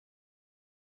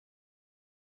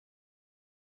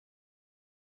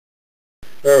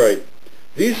Alright,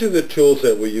 these are the tools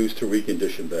that we use to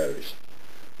recondition batteries.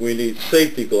 We need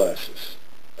safety glasses,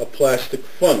 a plastic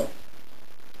funnel,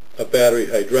 a battery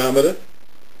hydrometer,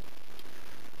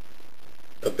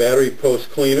 a battery post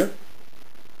cleaner,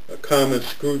 a common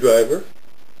screwdriver,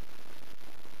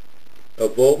 a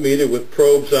voltmeter with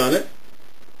probes on it.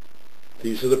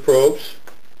 These are the probes,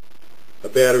 a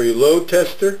battery load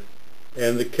tester,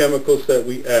 and the chemicals that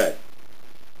we add.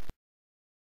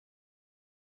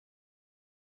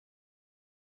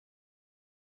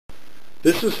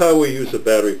 This is how we use a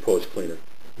battery post cleaner.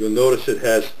 You'll notice it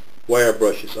has wire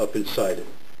brushes up inside it.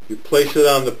 You place it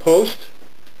on the post,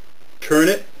 turn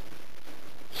it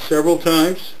several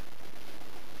times,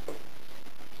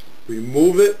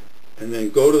 remove it, and then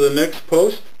go to the next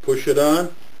post, push it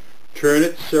on, turn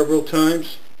it several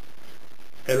times,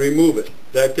 and remove it.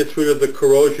 That gets rid of the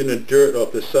corrosion and dirt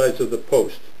off the sides of the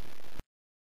post.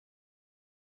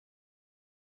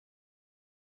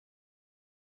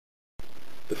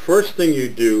 The first thing you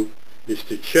do is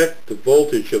to check the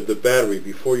voltage of the battery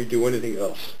before you do anything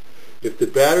else. If the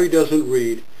battery doesn't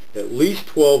read at least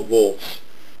 12 volts,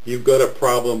 you've got a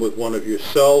problem with one of your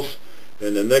cells,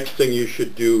 and the next thing you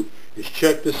should do is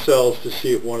check the cells to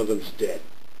see if one of them's dead.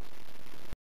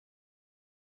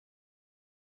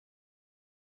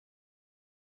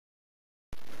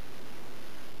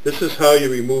 This is how you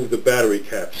remove the battery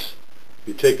caps.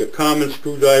 You take a common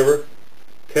screwdriver,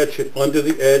 catch it under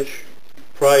the edge,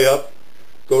 pry up,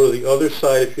 go to the other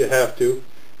side if you have to,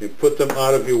 and put them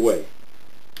out of your way.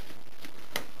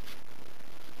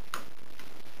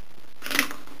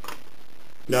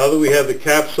 Now that we have the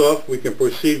caps off, we can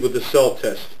proceed with the cell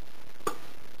test.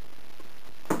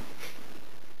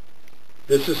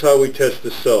 This is how we test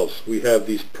the cells. We have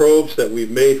these probes that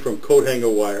we've made from coat hanger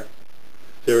wire.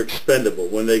 They're expendable.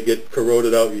 When they get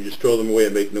corroded out, you just throw them away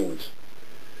and make new ones.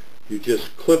 You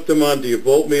just clip them onto your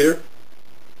voltmeter,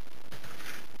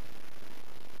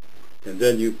 and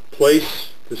then you place,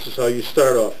 this is how you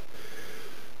start off.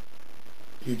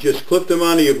 You just clip them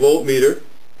onto your voltmeter,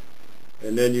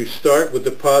 and then you start with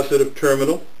the positive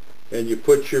terminal, and you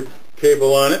put your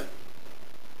cable on it,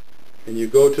 and you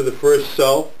go to the first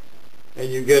cell, and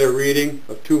you get a reading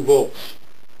of 2 volts.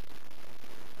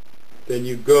 Then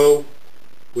you go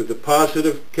with the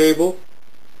positive cable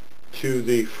to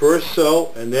the first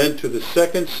cell and then to the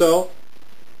second cell,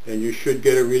 and you should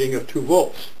get a reading of 2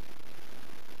 volts.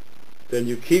 Then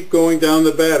you keep going down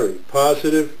the battery,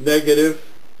 positive, negative,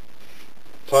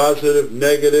 positive,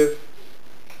 negative,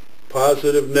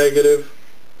 positive, negative,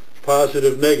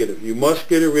 positive, negative. You must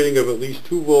get a reading of at least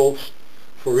 2 volts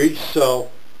for each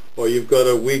cell, or you've got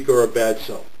a weak or a bad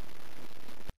cell.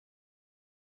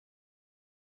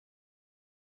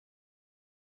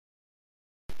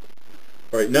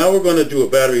 Alright, now we're going to do a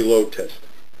battery load test.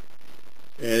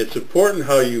 And it's important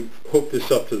how you hook this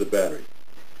up to the battery.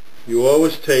 You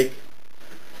always take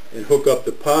and hook up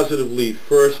the positive lead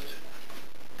first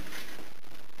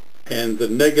and the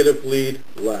negative lead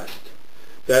last.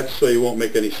 That's so you won't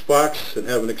make any sparks and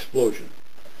have an explosion.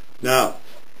 Now,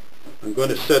 I'm going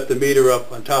to set the meter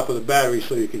up on top of the battery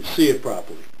so you can see it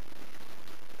properly.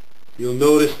 You'll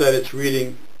notice that it's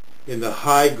reading in the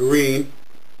high green.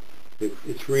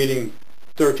 It's reading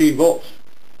 13 volts.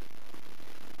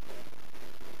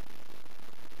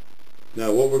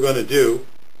 Now what we're going to do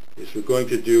is we're going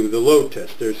to do the load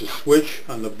test. There's a switch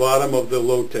on the bottom of the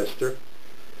load tester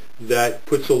that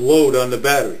puts a load on the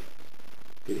battery.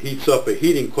 It heats up a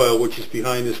heating coil which is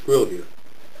behind this grill here.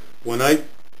 When I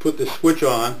put the switch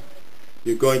on,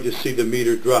 you're going to see the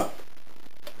meter drop.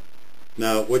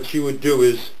 Now what you would do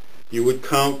is you would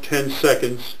count 10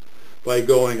 seconds by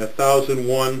going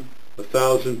 1001,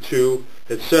 1002,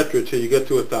 etc. till you get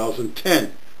to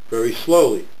 1010 very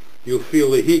slowly. You'll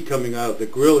feel the heat coming out of the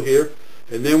grill here,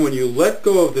 and then when you let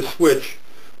go of the switch,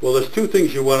 well, there's 2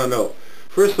 things you want to know.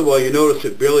 First of all, you notice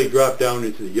it barely dropped down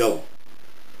into the yellow.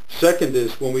 Second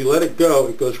is when we let it go,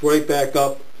 it goes right back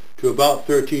up to about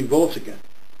 13 volts again.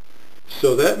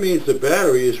 So that means the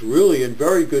battery is really in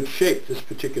very good shape, this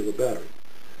particular battery.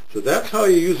 So that's how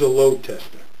you use a load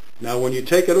tester. Now when you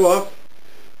take it off,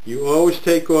 you always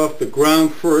take off the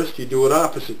ground first. You do it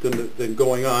opposite than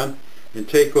going on, and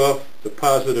take off the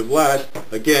positive last,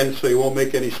 again, so you won't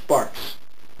make any sparks.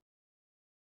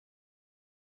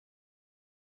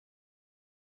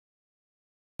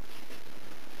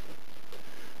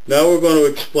 Now we're going to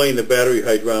explain the battery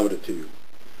hydrometer to you.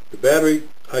 The battery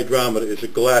hydrometer is a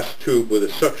glass tube with a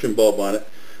suction bulb on it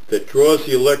that draws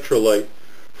the electrolyte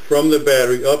from the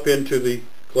battery up into the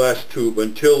glass tube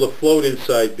until the float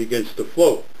inside begins to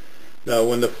float. Now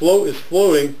when the float is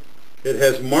floating, it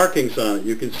has markings on it.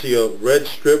 You can see a red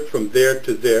strip from there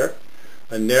to there.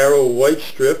 a narrow white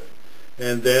strip,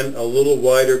 and then a little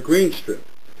wider green strip.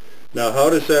 Now how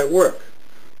does that work?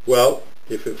 Well,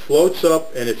 if it floats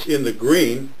up and it's in the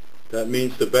green, that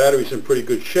means the battery's in pretty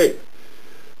good shape.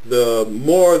 The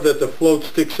more that the float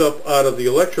sticks up out of the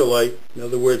electrolyte, in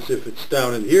other words, if it's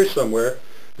down in here somewhere,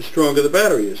 the stronger the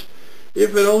battery is.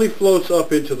 If it only floats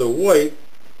up into the white,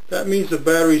 that means the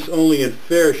battery's only in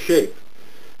fair shape.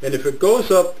 And if it goes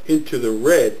up into the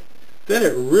red, then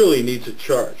it really needs a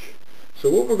charge. So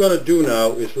what we're going to do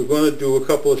now is we're going to do a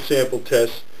couple of sample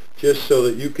tests just so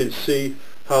that you can see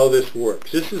how this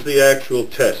works. This is the actual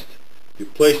test. You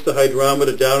place the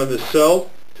hydrometer down in the cell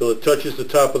till it touches the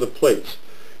top of the plates.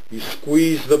 You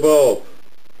squeeze the bulb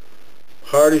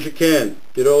hard as you can,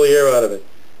 get all the air out of it.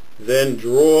 Then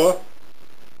draw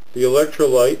the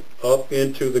electrolyte up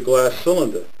into the glass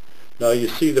cylinder. Now you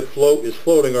see the float is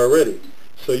floating already.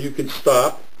 So you can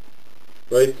stop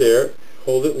right there,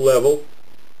 hold it level,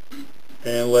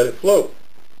 and let it float.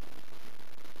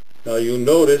 Now you'll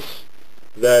notice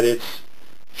that it's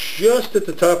just at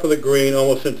the top of the green,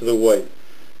 almost into the white.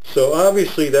 So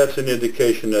obviously that's an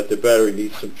indication that the battery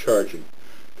needs some charging,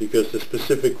 because the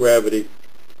specific gravity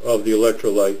of the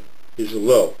electrolyte is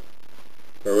low.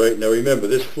 Alright, now remember,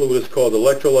 this fluid is called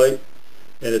electrolyte,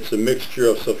 and it's a mixture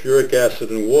of sulfuric acid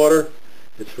and water.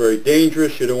 It's very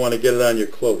dangerous. You don't want to get it on your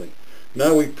clothing.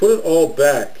 Now we put it all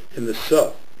back in the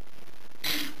cell.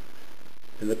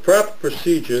 And the proper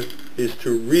procedure is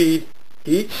to read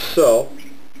each cell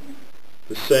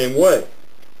the same way.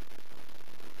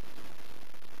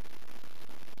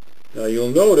 Now you'll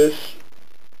notice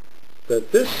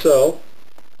that this cell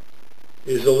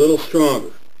is a little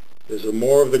stronger. There's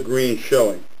more of the green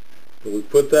showing. But we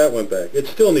put that one back. It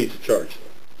still needs a charge though.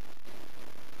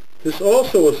 This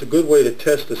also is a good way to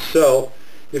test a cell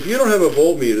if you don't have a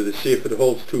voltmeter to see if it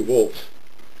holds 2 volts.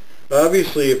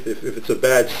 Obviously if it's a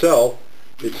bad cell,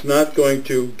 it's not going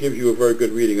to give you a very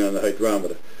good reading on the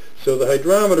hydrometer. So the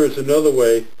hydrometer is another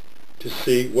way to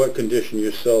see what condition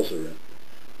your cells are in.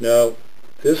 Now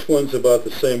this one's about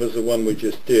the same as the one we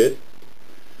just did.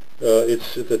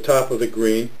 It's at the top of the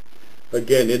green,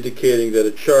 again indicating that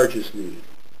a charge is needed.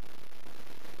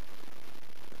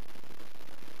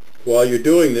 While you're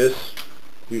doing this,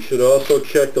 you should also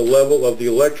check the level of the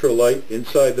electrolyte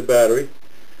inside the battery,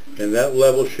 and that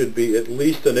level should be at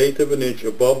least 1/8 of an inch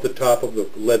above the top of the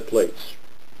lead plates.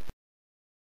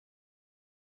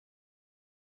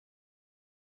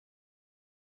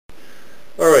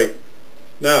 Alright,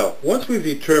 now once we've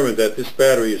determined that this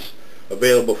battery is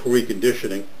available for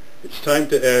reconditioning, it's time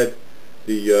to add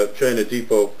the China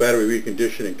Depot battery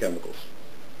reconditioning chemicals.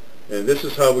 And this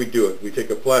is how we do it. We take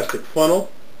a plastic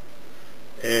funnel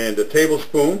and a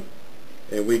tablespoon,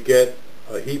 and we get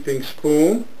a heaping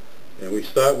spoon, and we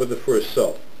start with the first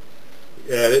cell.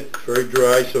 We add it, very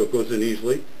dry so it goes in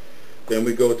easily. Then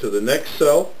we go to the next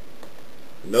cell,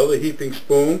 another heaping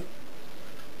spoon,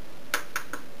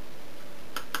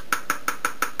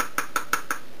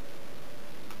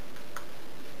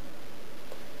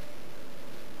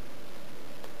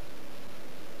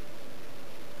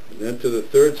 and then to the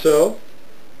third cell,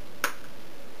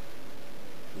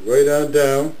 right on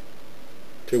down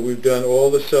till we've done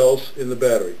all the cells in the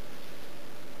battery.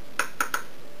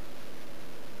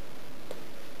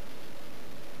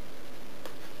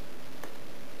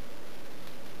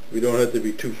 We don't have to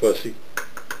be too fussy.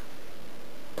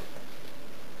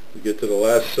 We get to the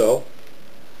last cell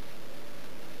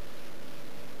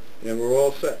and we're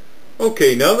all set.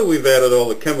 Okay, now that we've added all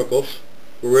the chemicals,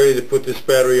 we're ready to put this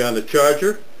battery on the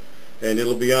charger, and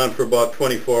it'll be on for about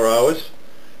 24 hours.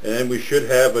 And then we should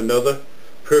have another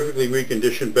perfectly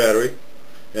reconditioned battery.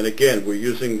 And again, we're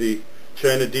using the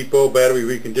China Depot battery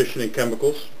reconditioning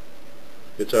chemicals.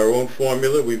 It's our own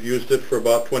formula. We've used it for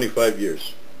about 25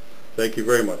 years. Thank you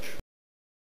very much.